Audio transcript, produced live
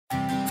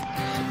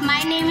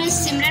My name is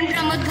I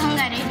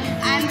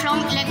am from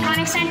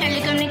Electronics and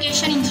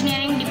Telecommunication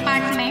Engineering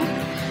Department.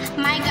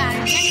 My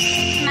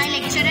guardian, my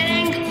lecturer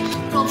and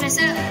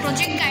professor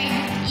project guide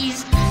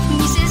is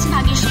Mrs.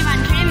 Bhageshri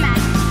Wankhede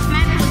ma'am.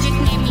 My project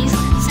name is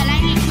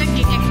Saline Liquid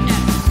Detector.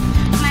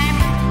 My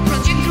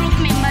project group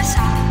members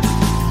are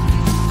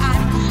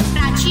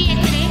Prachi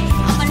Yetre,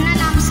 Aparna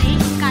Lamse,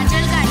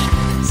 Kajal Gari,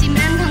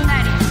 Simran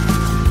Bhangare.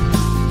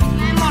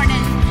 My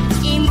model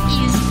aim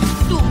is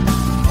to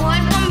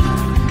overcome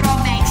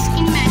drawbacks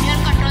in manual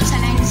control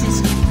saline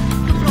system,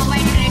 to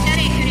provide greater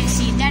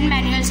accuracy than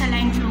manual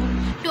saline flow,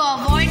 to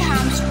avoid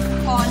harms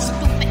caused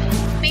to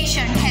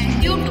patient health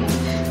due to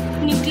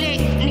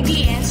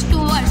negligence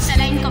towards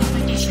saline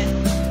completion,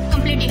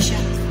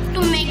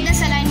 to make the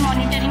saline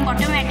monitoring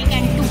automatic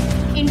and to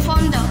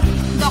inform the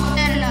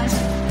doctor nurse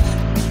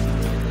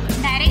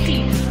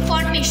directly for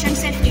patient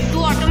safety, to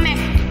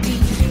automatically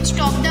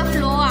stop the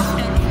flow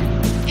after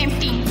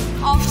emptying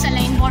of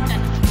saline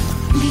bottle.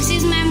 This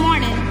is my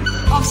model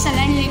of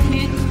saline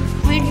liquid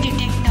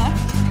detector.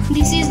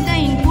 This is the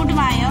input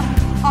wire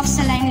of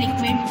saline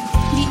liquid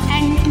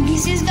and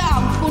this is the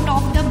output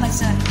of the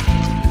buzzer.